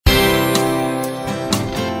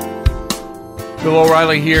Bill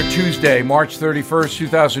O'Reilly here, Tuesday, March 31st,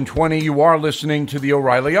 2020. You are listening to the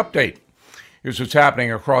O'Reilly Update. Here's what's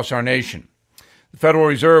happening across our nation. The Federal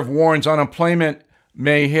Reserve warns unemployment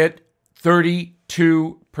may hit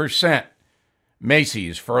 32%.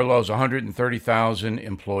 Macy's furloughs 130,000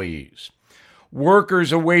 employees.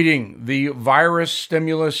 Workers awaiting the virus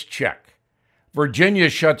stimulus check. Virginia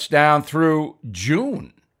shuts down through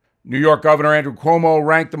June. New York Governor Andrew Cuomo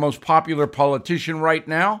ranked the most popular politician right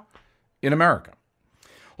now in America.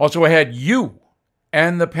 Also ahead, you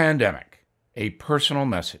and the pandemic, a personal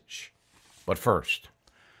message. But first,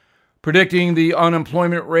 predicting the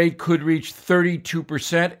unemployment rate could reach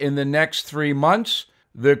 32% in the next 3 months.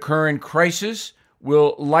 The current crisis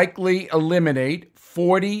will likely eliminate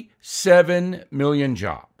 47 million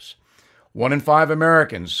jobs. 1 in 5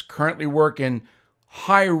 Americans currently work in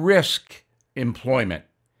high-risk employment.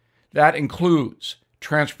 That includes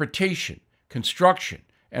transportation, construction,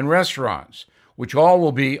 and restaurants, which all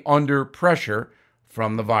will be under pressure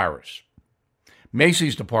from the virus.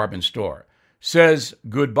 Macy's department store says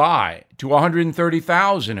goodbye to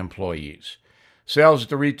 130,000 employees. Sales at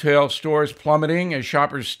the retail stores plummeting as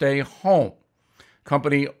shoppers stay home.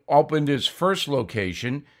 Company opened its first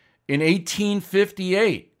location in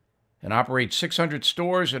 1858 and operates 600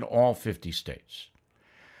 stores in all 50 states.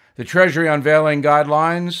 The Treasury unveiling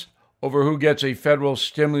guidelines over who gets a federal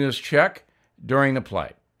stimulus check during the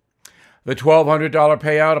play. The $1,200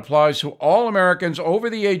 payout applies to all Americans over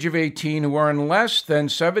the age of 18 who earn less than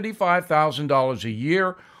 $75,000 a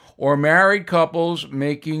year or married couples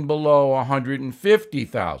making below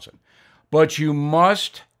 $150,000. But you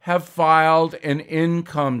must have filed an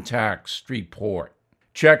income tax report.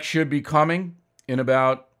 Checks should be coming in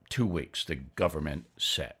about 2 weeks, the government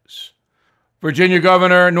says. Virginia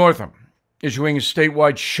Governor Northam issuing a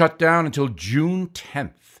statewide shutdown until June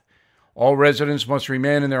 10th. All residents must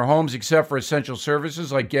remain in their homes except for essential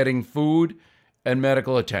services like getting food and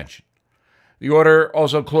medical attention. The order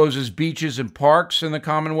also closes beaches and parks in the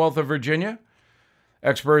Commonwealth of Virginia.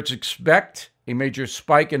 Experts expect a major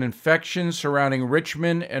spike in infections surrounding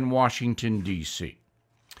Richmond and Washington, D.C.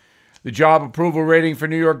 The job approval rating for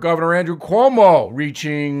New York Governor Andrew Cuomo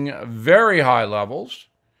reaching very high levels.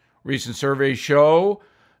 Recent surveys show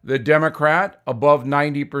the Democrat above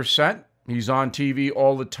 90%. He's on TV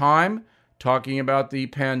all the time talking about the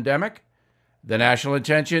pandemic. The national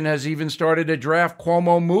attention has even started a draft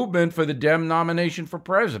Cuomo movement for the Dem nomination for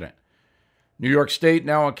president. New York State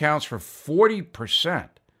now accounts for 40%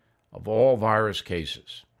 of all virus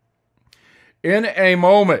cases. In a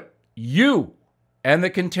moment, you and the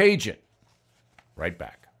contagion. Right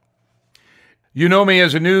back. You know me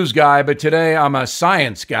as a news guy, but today I'm a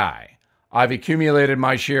science guy. I've accumulated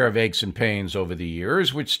my share of aches and pains over the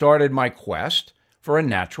years, which started my quest for a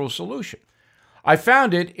natural solution. I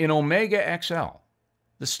found it in Omega XL.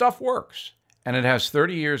 The stuff works, and it has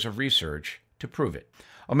 30 years of research to prove it.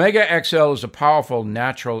 Omega XL is a powerful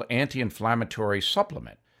natural anti-inflammatory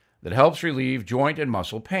supplement that helps relieve joint and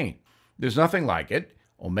muscle pain. There's nothing like it.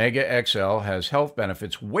 Omega XL has health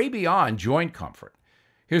benefits way beyond joint comfort.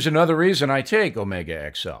 Here's another reason I take Omega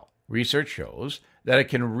XL. Research shows that it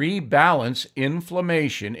can rebalance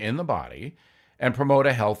inflammation in the body and promote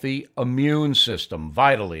a healthy immune system,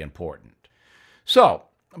 vitally important. So,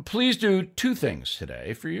 please do 2 things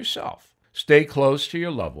today for yourself. Stay close to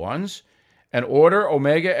your loved ones and order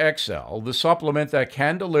Omega XL, the supplement that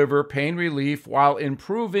can deliver pain relief while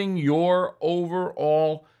improving your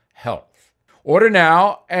overall health. Order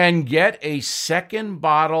now and get a second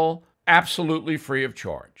bottle absolutely free of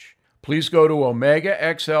charge. Please go to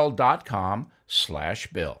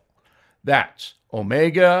omegaxl.com/bill. That's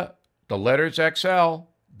omega, the letters xl.com/bill.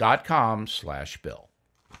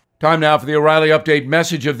 Time now for the O'Reilly Update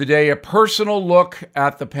message of the day, a personal look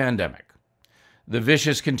at the pandemic. The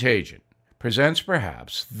vicious contagion presents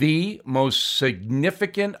perhaps the most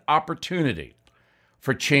significant opportunity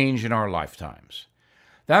for change in our lifetimes.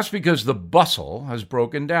 That's because the bustle has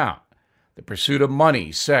broken down. The pursuit of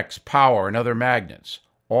money, sex, power, and other magnets,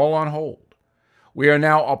 all on hold. We are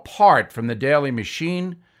now apart from the daily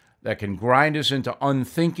machine that can grind us into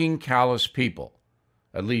unthinking, callous people.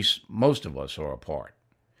 At least most of us are apart.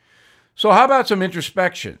 So how about some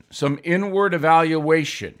introspection, some inward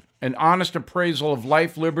evaluation, an honest appraisal of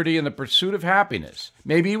life, liberty, and the pursuit of happiness?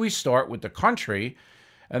 Maybe we start with the country,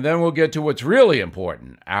 and then we'll get to what's really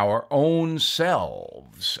important, our own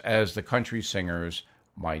selves, as the country singers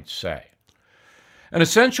might say. An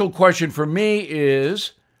essential question for me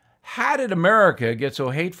is, how did America get so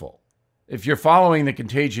hateful? If you're following the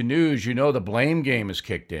contagion news, you know the blame game is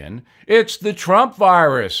kicked in. It's the Trump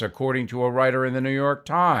virus, according to a writer in the New York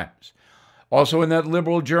Times. Also in that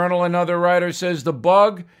liberal journal, another writer says the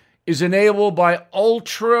bug is enabled by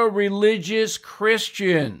ultra-religious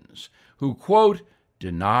Christians who, quote,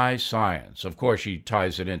 deny science. Of course, she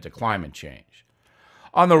ties it into climate change.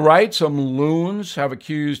 On the right, some loons have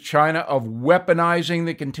accused China of weaponizing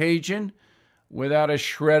the contagion without a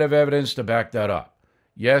shred of evidence to back that up.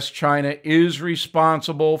 Yes, China is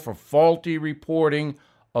responsible for faulty reporting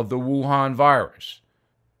of the Wuhan virus,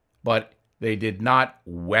 but they did not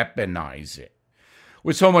weaponize it.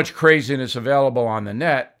 With so much craziness available on the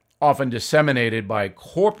net, often disseminated by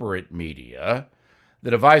corporate media,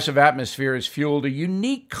 the divisive atmosphere has fueled a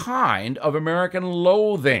unique kind of American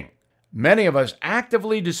loathing. Many of us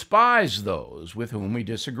actively despise those with whom we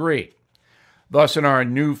disagree. Thus, in our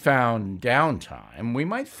newfound downtime, we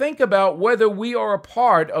might think about whether we are a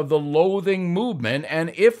part of the loathing movement,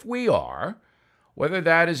 and if we are, whether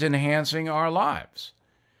that is enhancing our lives.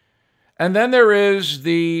 And then there is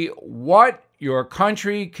the what your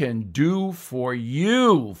country can do for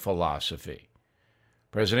you philosophy.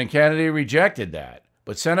 President Kennedy rejected that,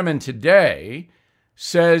 but sentiment today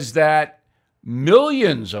says that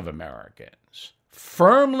millions of Americans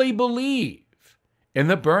firmly believe in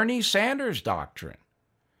the Bernie Sanders doctrine,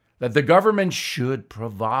 that the government should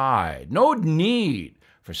provide. No need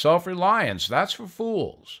for self-reliance. That's for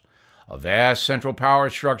fools. A vast central power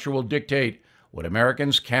structure will dictate what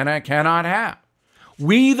Americans can and cannot have.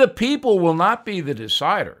 We, the people, will not be the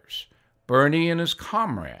deciders. Bernie and his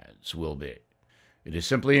comrades will be. It is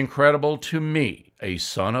simply incredible to me, a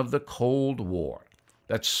son of the Cold War,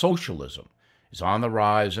 that socialism is on the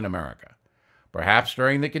rise in America. Perhaps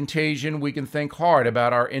during the contagion, we can think hard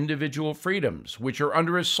about our individual freedoms, which are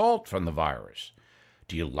under assault from the virus.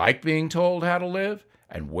 Do you like being told how to live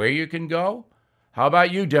and where you can go? How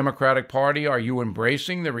about you, Democratic Party? Are you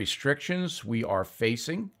embracing the restrictions we are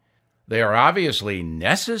facing? They are obviously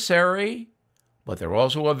necessary, but they're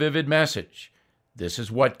also a vivid message. This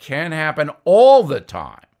is what can happen all the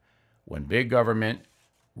time when big government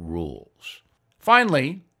rules.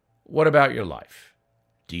 Finally, what about your life?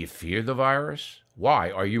 Do you fear the virus? Why?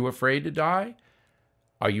 Are you afraid to die?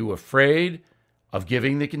 Are you afraid of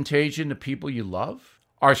giving the contagion to people you love?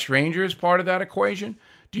 Are strangers part of that equation?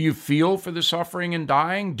 Do you feel for the suffering and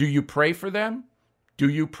dying? Do you pray for them? Do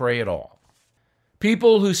you pray at all?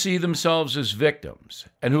 People who see themselves as victims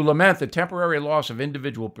and who lament the temporary loss of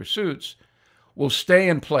individual pursuits will stay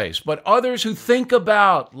in place, but others who think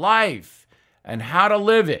about life and how to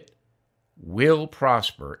live it will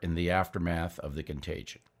prosper in the aftermath of the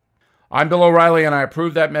contagion. I'm Bill O'Reilly, and I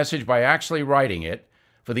approve that message by actually writing it.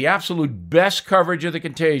 For the absolute best coverage of the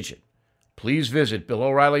contagion, please visit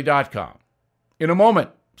BillO'Reilly.com. In a moment,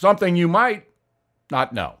 something you might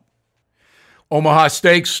not know. Omaha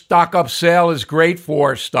Steaks stock-up sale is great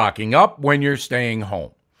for stocking up when you're staying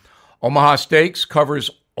home. Omaha Steaks covers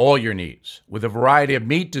all your needs with a variety of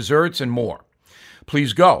meat, desserts, and more.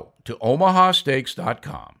 Please go to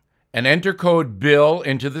omahasteaks.com and enter code BILL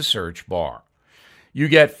into the search bar. You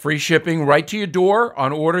get free shipping right to your door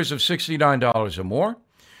on orders of $69 or more.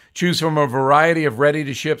 Choose from a variety of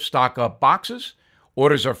ready-to-ship stock-up boxes.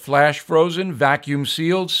 Orders are flash frozen, vacuum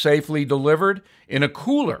sealed, safely delivered in a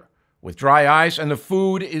cooler with dry ice, and the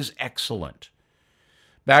food is excellent.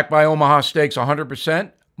 Backed by Omaha Steaks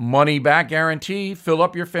 100%, money-back guarantee. Fill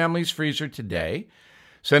up your family's freezer today.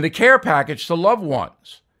 Send a care package to loved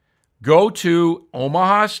ones. Go to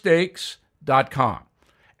omahasteaks.com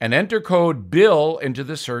and enter code BILL into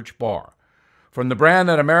the search bar. From the brand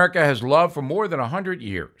that America has loved for more than 100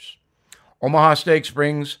 years, Omaha Steaks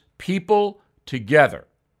brings people together.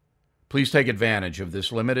 Please take advantage of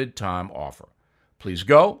this limited time offer. Please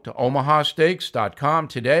go to omahasteaks.com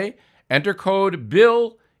today. Enter code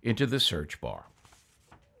BILL into the search bar.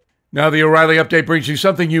 Now, the O'Reilly Update brings you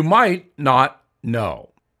something you might not know.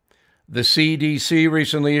 The CDC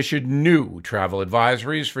recently issued new travel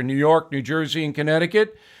advisories for New York, New Jersey, and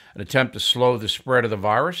Connecticut, an attempt to slow the spread of the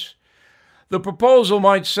virus. The proposal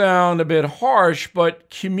might sound a bit harsh, but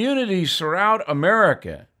communities throughout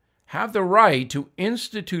America have the right to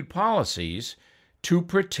institute policies to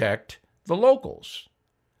protect the locals.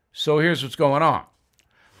 So here's what's going on.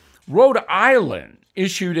 Rhode Island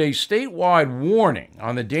issued a statewide warning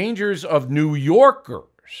on the dangers of New Yorkers.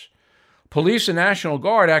 Police and National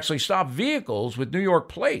Guard actually stopped vehicles with New York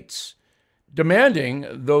plates, demanding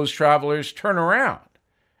those travelers turn around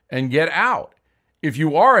and get out. If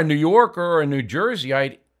you are a New Yorker or a New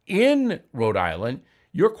Jerseyite in Rhode Island,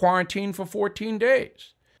 you're quarantined for 14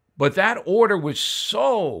 days. But that order was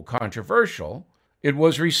so controversial, it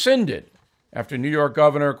was rescinded after New York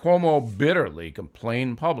Governor Cuomo bitterly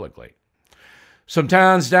complained publicly. Some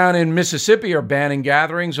towns down in Mississippi are banning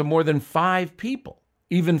gatherings of more than 5 people,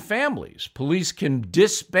 even families. Police can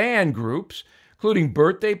disband groups, including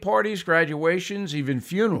birthday parties, graduations, even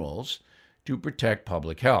funerals, to protect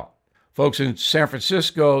public health. Folks in San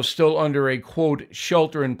Francisco still under a, quote,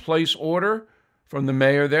 shelter-in-place order from the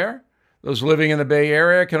mayor there. Those living in the Bay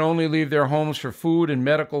Area can only leave their homes for food and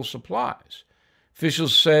medical supplies.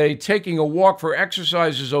 Officials say taking a walk for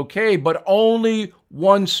exercise is okay, but only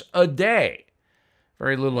once a day.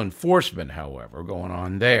 Very little enforcement, however, going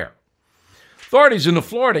on there. Authorities in the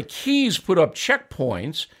Florida Keys put up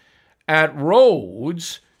checkpoints at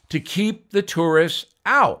roads to keep the tourists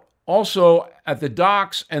out. Also at the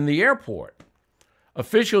docks and the airport.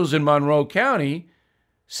 Officials in Monroe County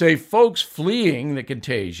say folks fleeing the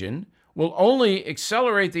contagion will only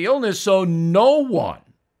accelerate the illness, so no one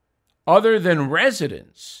other than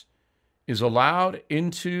residents is allowed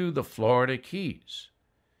into the Florida Keys.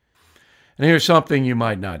 And here's something you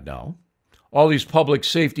might not know. All these public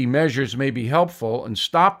safety measures may be helpful in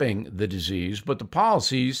stopping the disease, but the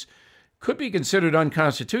policies could be considered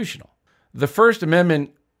unconstitutional. The First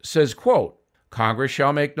Amendment says, quote, Congress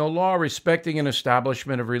shall make no law respecting an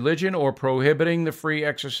establishment of religion or prohibiting the free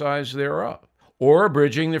exercise thereof, or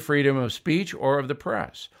abridging the freedom of speech or of the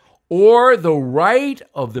press, or the right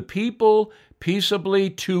of the people peaceably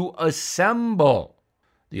to assemble.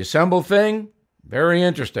 The assemble thing, very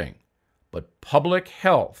interesting, but public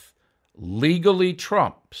health legally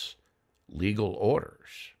trumps legal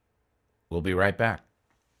orders. We'll be right back.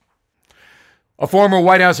 A former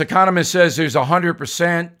White House economist says there's a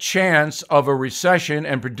 100% chance of a recession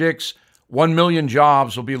and predicts 1 million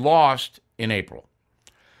jobs will be lost in April.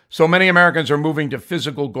 So many Americans are moving to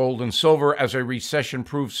physical gold and silver as a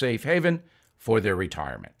recession-proof safe haven for their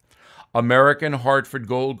retirement. American Hartford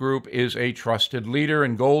Gold Group is a trusted leader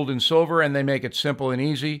in gold and silver, and they make it simple and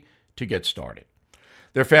easy to get started.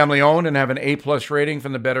 They're family-owned and have an A-plus rating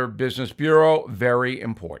from the Better Business Bureau. Very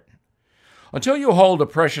important. Until you hold a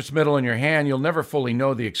precious metal in your hand, you'll never fully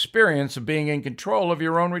know the experience of being in control of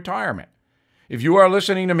your own retirement. If you are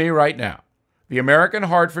listening to me right now, the American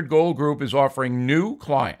Hartford Gold Group is offering new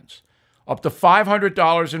clients up to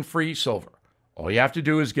 $500 in free silver. All you have to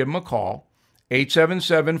do is give them a call,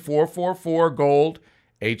 877-444-GOLD,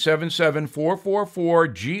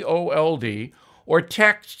 877-444-GOLD, or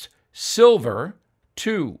text SILVER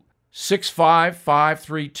to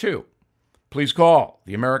 65532. Please call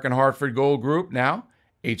the American Hartford Gold Group now,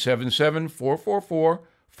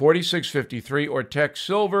 877-444-4653, or text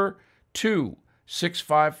SILVER to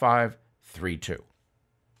 65532.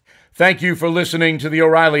 Thank you for listening to the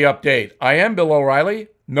O'Reilly Update. I am Bill O'Reilly.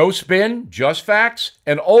 No spin, just facts,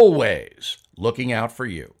 and always looking out for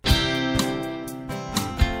you.